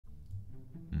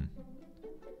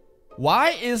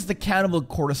Why is the cannibal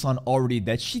courtesan already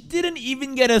dead? She didn't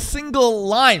even get a single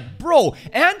line, bro.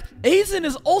 And Aizen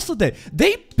is also dead.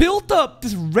 They built up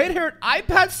this red-haired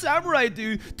iPad samurai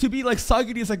dude to be like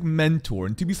Sagiri's like mentor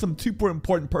and to be some super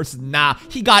important person. Nah,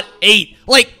 he got 8.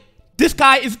 Like, this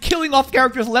guy is killing off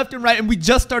characters left and right, and we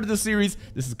just started the series.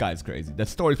 This guy's crazy. That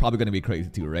story's probably gonna be crazy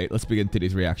too, right? Let's begin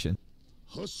today's reaction.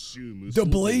 The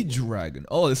Blade Dragon.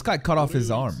 Oh, this guy cut off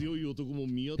his arm.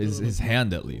 His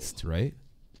hand at least, right?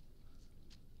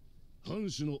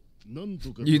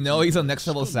 You know he's a next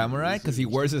level samurai because he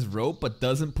wears his robe but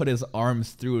doesn't put his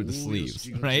arms through the sleeves,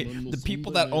 right? The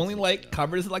people that only like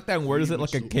covers it like that and wears it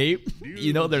like a cape,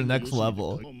 you know they're next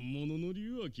level.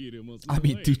 I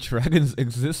mean, do dragons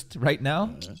exist right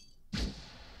now?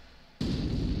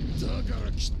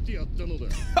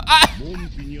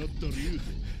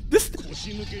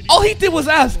 All he did was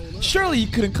ask. Surely you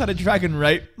couldn't cut a dragon,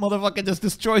 right? Motherfucker just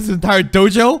destroys his entire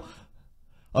dojo.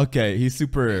 Okay, he's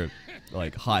super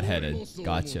like hot-headed.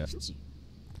 Gotcha.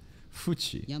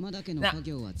 Fuchi. Now,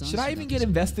 should I even get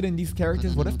invested in these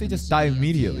characters? What if they just die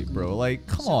immediately, bro? Like,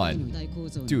 come on.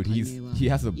 Dude, he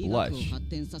has a blush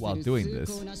while doing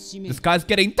this. This guy's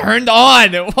getting turned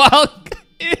on while...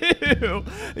 Ew.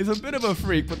 He's a bit of a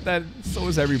freak, but then so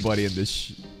is everybody in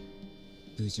this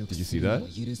Did you see that?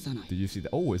 Did you see that?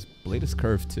 Oh, his blade is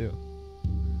curved too.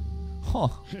 Huh.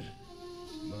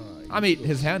 I mean,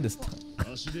 his hand is...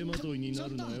 Thanks.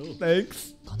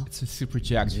 It's a super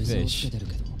jacked fish.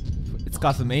 It's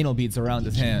got some anal beads around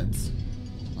his hands.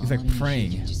 He's like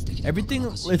praying. Everything,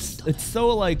 it's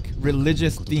so like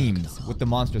religious themes with the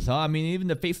monsters, huh? I mean, even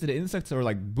the face of the insects are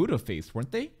like Buddha face,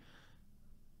 weren't they?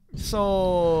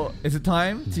 So, is it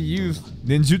time to use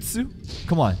ninjutsu?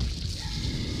 Come on.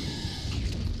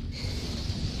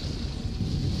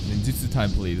 Ninjutsu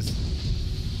time, please.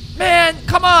 Man,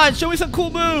 come on, show me some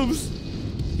cool moves.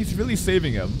 He's really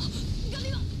saving him.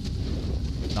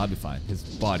 I'll be fine. His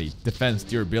body, defense,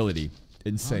 durability,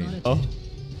 insane. Oh,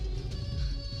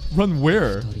 run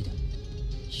where?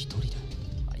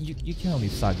 You can't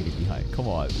leave Sagiri behind. Come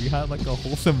on, we had like a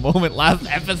wholesome moment last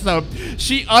episode.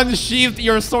 She unsheathed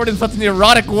your sword in such an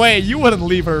erotic way. You wouldn't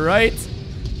leave her, right?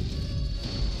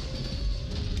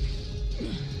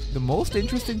 The most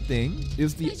interesting thing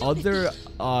is the other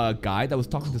guy that was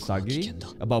talking to Sagiri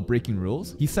about breaking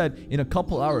rules. He said in a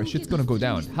couple hours shit's gonna go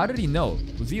down. How did he know?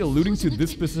 Was he alluding to this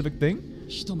specific thing?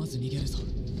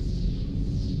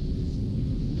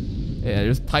 Yeah,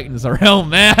 there's titans around,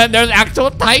 man. There's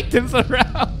actual titans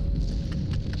around.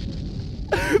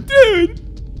 Dude.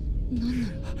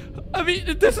 I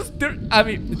mean, this is... I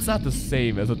mean, it's not the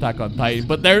same as Attack on Titan,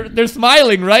 but they're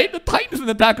smiling, right? The Titans in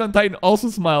Attack on Titan also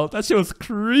smile. That shit was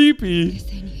creepy.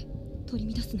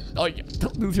 Oh, yeah.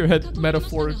 Don't lose your head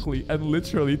metaphorically and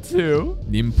literally, too.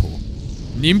 Nimpo.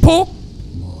 Nimpo?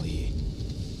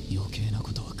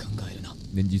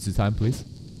 Ninjutsu time, please.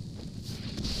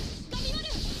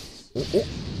 Oh, oh.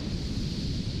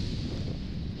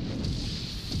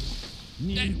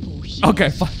 Okay,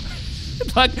 fine.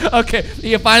 Okay,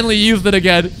 he finally used it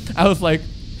again. I was like,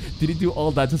 did he do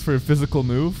all that just for a physical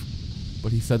move?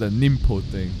 But he said a nimpo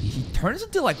thing. He turns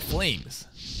into like flames.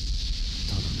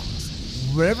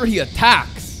 Wherever he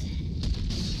attacks,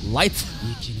 lights.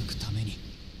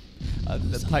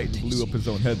 The Titan blew up his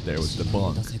own head there with the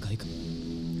bonk.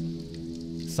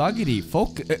 Sagiri,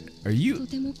 are you...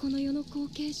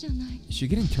 Is she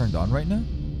getting turned on right now?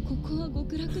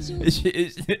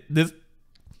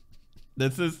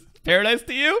 This is paradise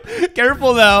to you?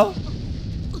 Careful now.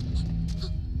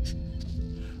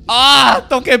 Ah!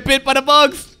 Don't get bit by the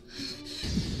bugs!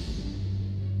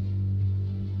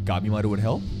 Gamimaru would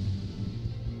help?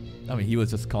 I mean, he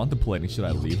was just contemplating, should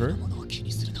I leave her?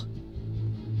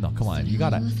 No, come on. You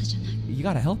gotta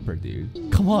help her, dude.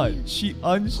 Come on. She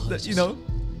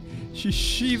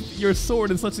sheathed your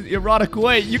sword in such an erotic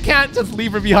way. You can't just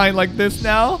leave her behind like this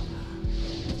now.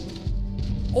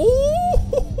 Oh!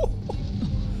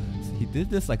 He did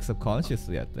this like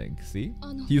subconsciously, I think. See?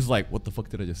 He's like, what the fuck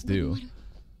did I just do?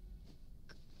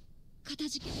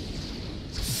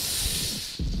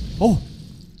 Oh!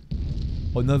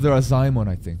 Another Azaemon,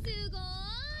 I think.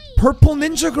 Purple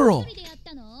Ninja Girl!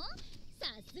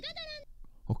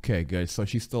 Okay, good. So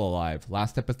she's still alive.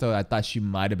 Last episode, I thought she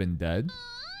might have been dead.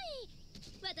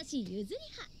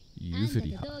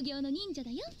 Yuzuriha.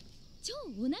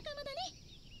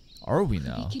 Are we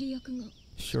now?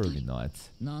 Surely not.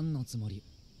 Yeah,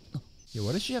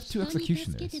 why does she have 2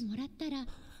 executioners?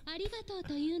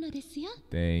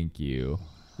 Thank you.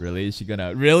 Really? Is she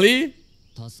gonna... Really?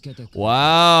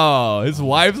 Wow, his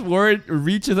wife's word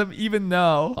reaches him even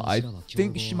now. I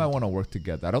think she might want to work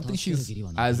together. I don't think she's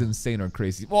as insane or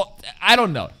crazy. Well, I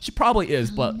don't know. She probably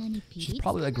is, but she's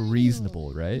probably like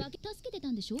reasonable, right?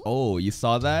 Oh, you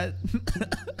saw that?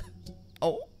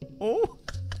 Oh.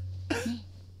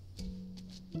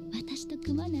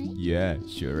 Yeah,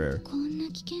 sure.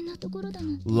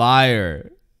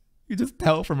 Liar. You just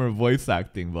tell from her voice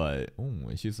acting, but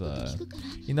she's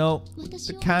you know,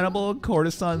 the cannibal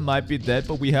courtesan might be dead,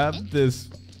 but we have this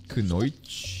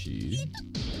Kunoichi.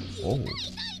 Oh.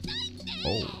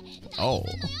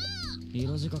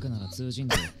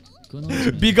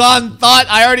 Be gone, thought!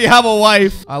 I already have a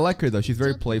wife! I like her though, she's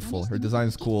very playful. Her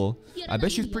design's cool. I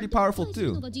bet she's pretty powerful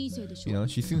too. You know,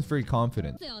 she seems very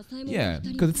confident. Yeah,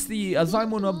 because it's the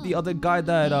Azaemon of the other guy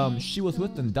that she was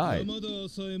with and died.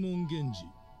 Genji.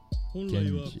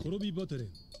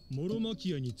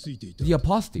 The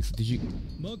apostates, did you...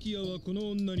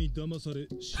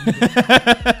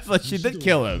 So she did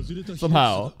kill him,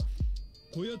 somehow.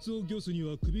 So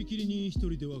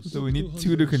we need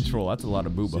two to control. That's a lot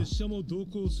of booba.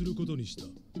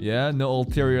 Yeah, no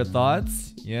ulterior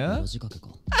thoughts. Yeah. So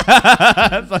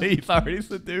he's already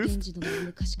seduced.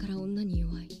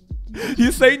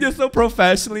 He's saying this so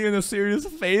professionally in a serious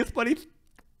face, but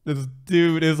this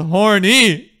dude is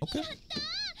horny. Okay.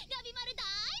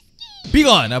 Be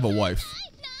gone. I have a wife.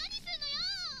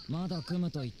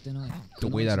 The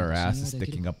way that her ass is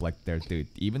sticking up like there, dude.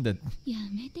 Even the...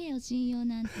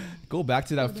 Go back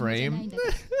to that frame.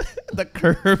 The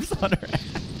curves on her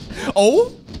ass.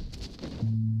 Oh?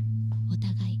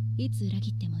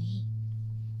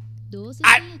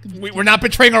 We're not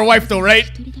betraying our wife though, right?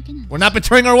 We're not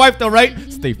betraying our wife though, right?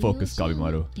 Stay focused,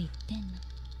 Gabimaru.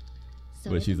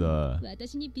 But she's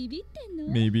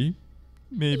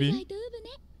maybe.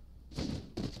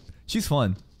 She's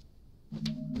fun.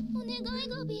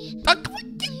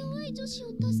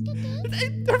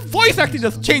 Her voice acting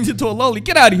just changed into a lolly.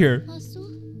 Get out of here.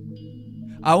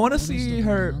 I want to see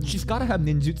her. She's got to have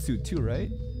ninjutsu too, right?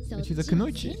 And she's a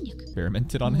kunoichi.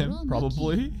 Experimented on him,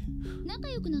 probably.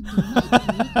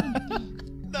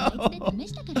 No.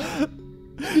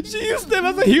 She used him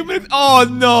as a human. Oh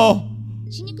no.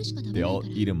 They all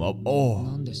eat him up.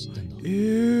 Oh.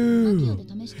 Ew.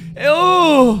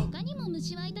 Ew.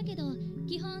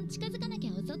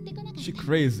 She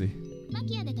crazy.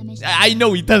 I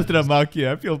know he tested on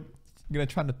Makia. I feel I'm gonna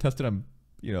try to test it on,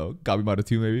 you know, Gabimaru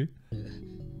too maybe.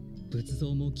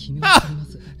 Ah,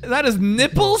 is that his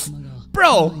nipples?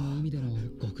 Bro!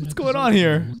 What's going on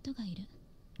here?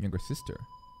 Younger sister.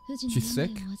 She's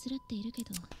sick?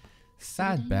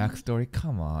 Sad backstory,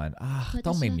 come on. Ah,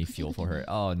 don't make me feel for her.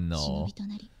 Oh no.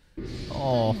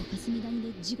 Oh.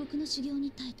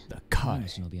 The guy.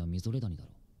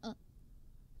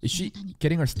 Is she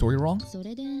getting her story wrong?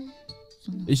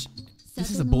 This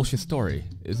is a bullshit story,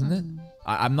 isn't it?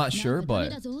 I'm not sure,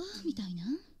 but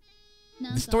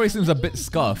the story seems a bit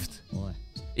scuffed.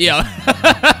 Yeah.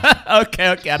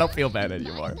 Okay, I don't feel bad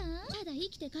anymore.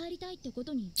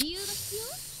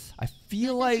 I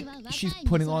feel like she's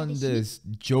putting on this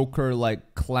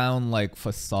Joker-like, clown-like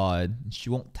facade.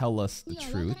 She won't tell us the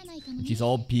truth. She's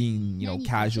all being, you know,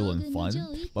 casual and fun.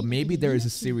 But maybe there is a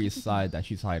serious side that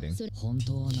she's hiding.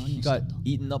 He got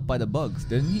eaten up by the bugs,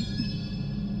 didn't he?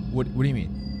 What do you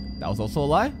mean? That was also a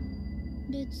lie?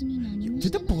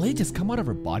 Did the blade just come out of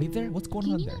her body there? What's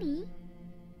going on there?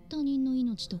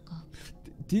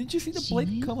 Didn't you see the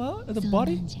blade come out of the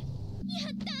body?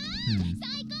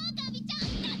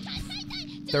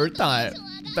 Third time,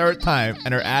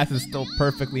 and her ass is still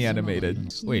perfectly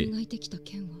animated. Wait,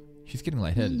 she's getting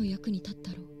lightheaded.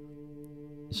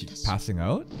 Is she passing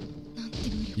out?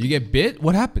 You get bit?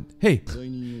 What happened? Hey,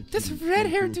 this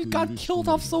red-haired dude got killed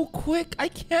off so quick. I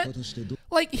can't.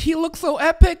 Like, he looks so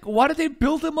epic. Why did they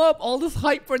build him up? All this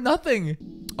hype for nothing.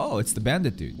 Oh, it's the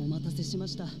bandit dude.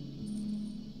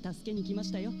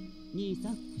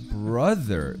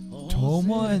 Brother.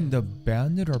 Toma and the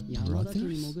bandit are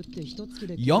brothers?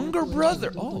 Younger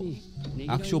brother. Oh,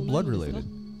 actual blood related.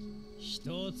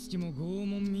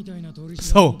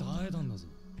 So,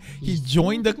 he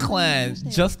joined the clan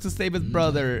just to save his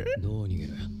brother,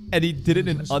 and he did it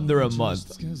in under a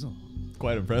month.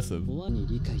 Quite impressive.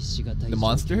 The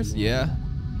monsters? Yeah.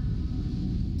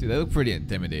 Dude, they look pretty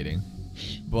intimidating.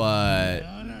 But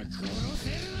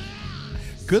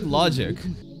good logic.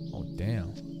 Oh,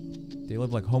 damn. They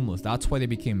live like homeless. That's why they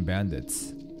became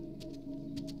bandits.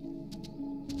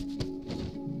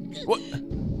 What?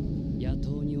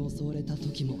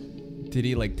 Did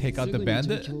he like take out the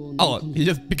bandit? Oh, he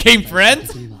just became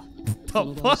friends?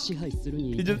 The fuck?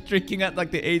 He's just drinking at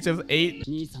like the age of 8?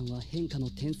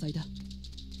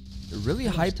 Really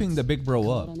hyping the big bro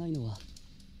up.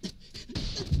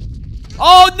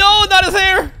 Oh no, not his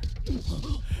hair!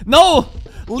 No!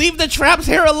 Leave the trap's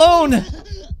hair alone!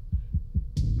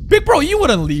 Big bro, you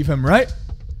wouldn't leave him, right?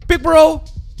 Big bro!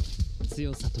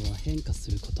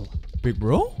 Big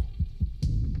bro?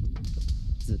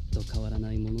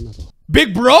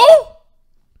 Big bro?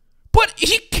 But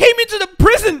he came into the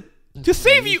prison to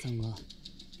save you!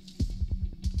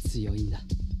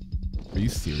 Are you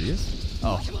serious?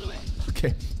 Oh,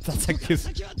 okay. That's like his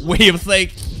way of saying,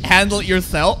 handle it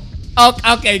yourself. Oh,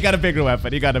 okay, you got a bigger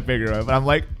weapon. You got a bigger weapon. I'm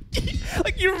like,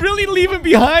 like you really leave him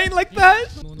behind like that?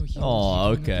 Oh,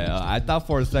 okay. I thought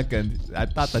for a second, I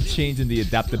thought the change in the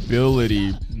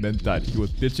adaptability meant that he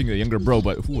was ditching the younger bro,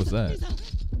 but who was that?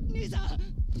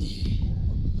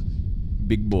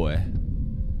 Big boy.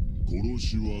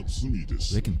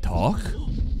 They can talk?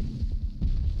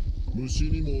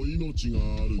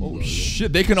 Oh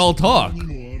shit, they can all talk.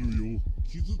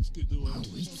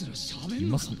 You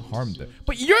mustn't harm them.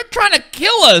 But you're trying to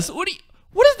kill us! What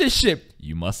is this shit?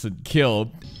 You mustn't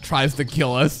kill. Tries to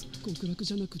kill us.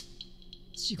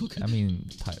 I mean,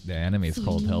 the anime is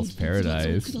called Hell's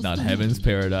Paradise, not Heaven's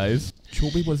Paradise.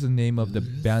 Chobi was the name of the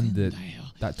bandit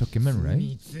that took him in,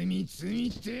 right?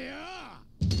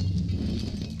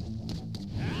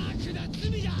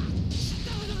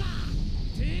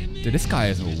 Dude, this guy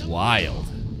is wild.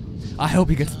 I hope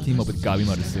he gets to team up with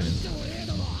Gabimaru soon.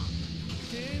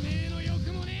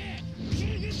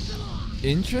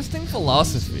 Interesting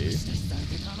philosophy.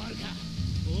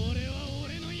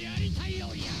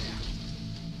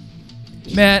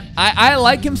 Man, I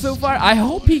like him so far. I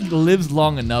hope he lives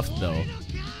long enough though.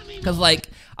 Cause like,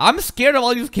 I'm scared of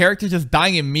all these characters just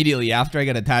dying immediately after I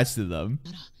get attached to them.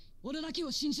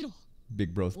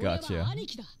 Big bro's gotcha.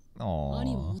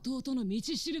 Aww.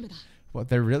 But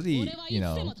they're really, you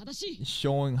know,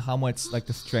 showing how much like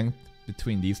the strength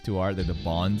between these two are, the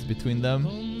bonds between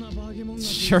them.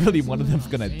 Surely one of them's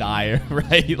gonna die,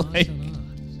 right? Like,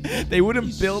 they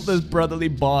wouldn't build this brotherly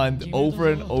bond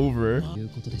over and over.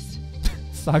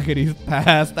 Sagiri's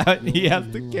passed out, he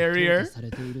has to carry her.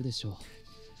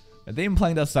 Are they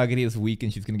implying that Sagiri is weak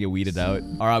and she's gonna get weeded out?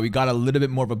 Alright, we got a little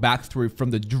bit more of a backstory from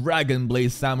the Dragon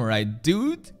Blade Samurai.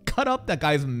 Dude cut up that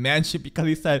guy's mansion because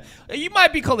he said, hey, you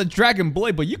might be called a Dragon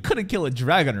Blade, but you couldn't kill a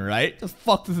dragon, right? Just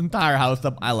fucked his entire house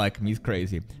up. I like him, he's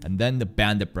crazy. And then the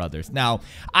Bandit Brothers. Now,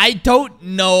 I don't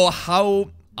know how...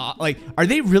 like, are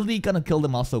they really gonna kill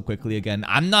them all so quickly again?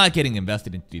 I'm not getting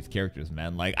invested into these characters,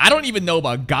 man. Like, I don't even know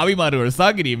about Gabimaru or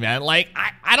Sagiri, man. Like,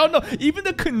 I don't know. Even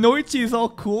the Kunoichi is all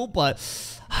cool, but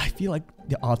I feel like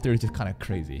the author is just kind of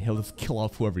crazy. He'll just kill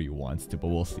off whoever he wants to, but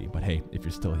we'll see. But hey, if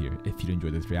you're still here, if you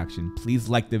enjoyed this reaction, please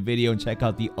like the video and check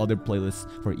out the other playlists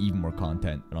for even more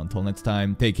content. And until next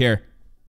time, take care.